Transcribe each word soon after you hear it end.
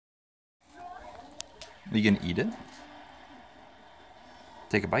Are you gonna eat it?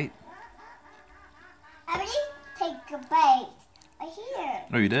 Take a bite. I already take a bite. Right here.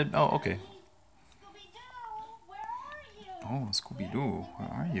 Oh, you did? Oh, okay. Oh, Scooby-Doo, where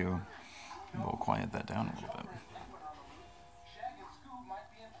are you? We'll quiet that down a little bit.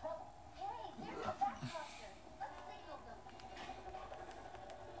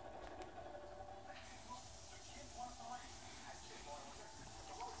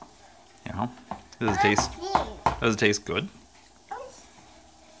 Yeah. Does it taste? Does it taste good?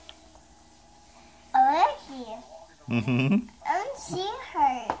 Mm-hmm. I don't see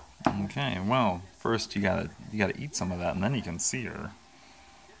her. Okay. Well, first you gotta eat some of that, and then you can see her.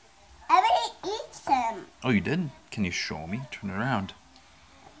 I already eat them. Oh, you did? Can you show me? Turn it around.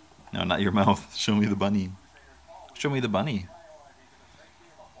 No, not your mouth. Show me the bunny. Show me the bunny.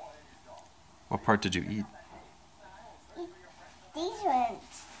 What part did you eat? These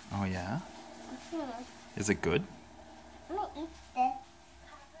ones. Oh yeah. Mm-hmm. Is it good? I'm gonna eat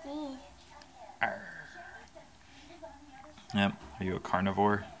these. Arr. Yep. Are you a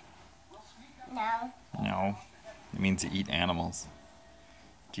carnivore? No. No. It means you eat animals.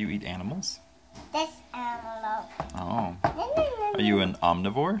 Do you eat animals? This animal. Oh. Are you an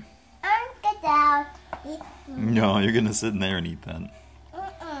omnivore? I'm good out. No, you're gonna sit in there and eat that.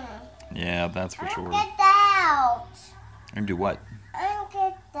 Mm-mm. Yeah, that's for sure. Get out. And do what? I'm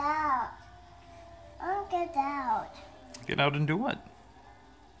get out. I'm get out. Get out and do what?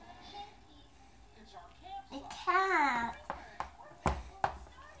 The cat.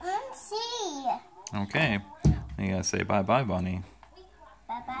 Let's see. Okay. You gotta say bye-bye, bunny.